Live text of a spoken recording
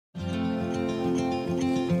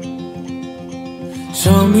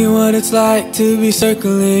Show me what it's like to be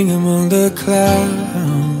circling among the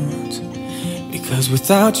clouds. Because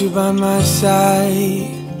without you by my side,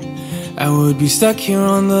 I would be stuck here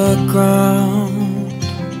on the ground.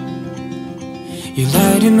 You're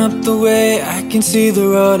lighting up the way, I can see the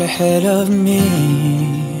road ahead of me.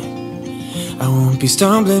 I won't be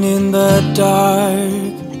stumbling in the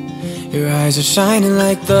dark. Your eyes are shining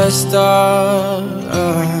like the stars.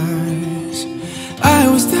 I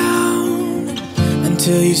was down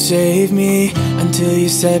until you saved me, until you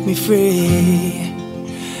set me free.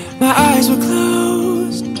 My eyes were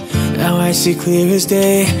closed, now I see clear as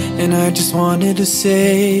day. And I just wanted to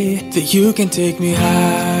say that you can take me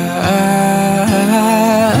high.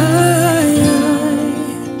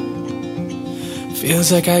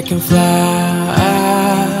 Feels like I can fly.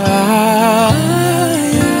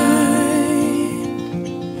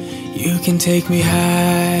 You can take me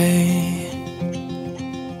high.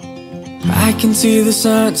 I can see the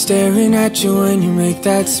sun staring at you when you make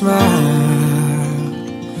that smile.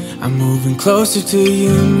 I'm moving closer to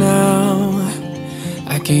you now.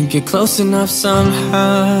 I can't get close enough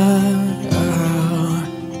somehow.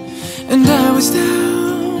 And I was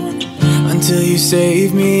down until you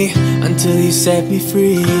saved me, until you set me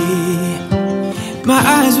free. My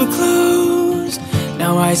eyes were closed,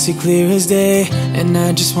 now I see clear as day. And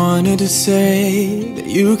I just wanted to say that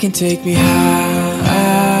you can take me high.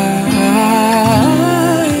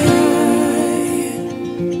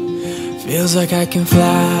 Feels like I can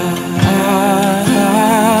fly.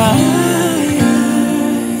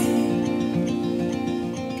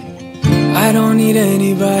 I don't need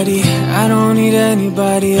anybody, I don't need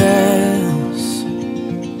anybody else.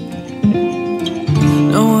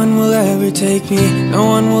 No one will ever take me, no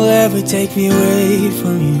one will ever take me away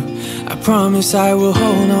from you. I promise I will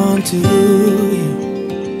hold on to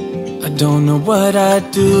you. I don't know what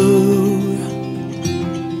I'd do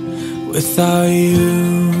without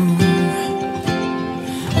you.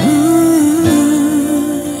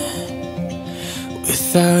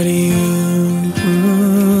 Without you.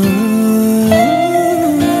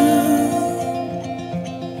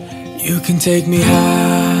 You can take me high.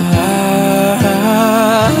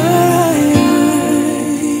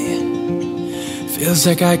 Feels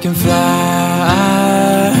like I can fly.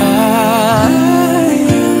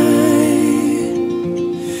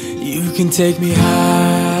 You can take me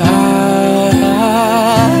high.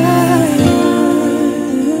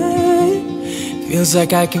 Feels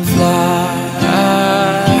like I can fly.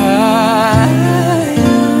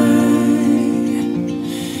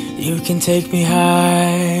 You can take me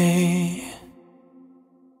high.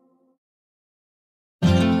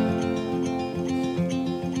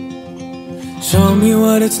 Show me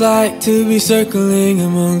what it's like to be circling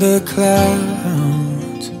among the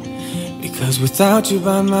clouds. Because without you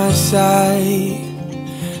by my side,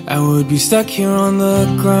 I would be stuck here on the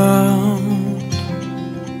ground.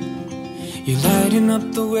 You're lighting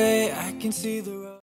up the way, I can see the road.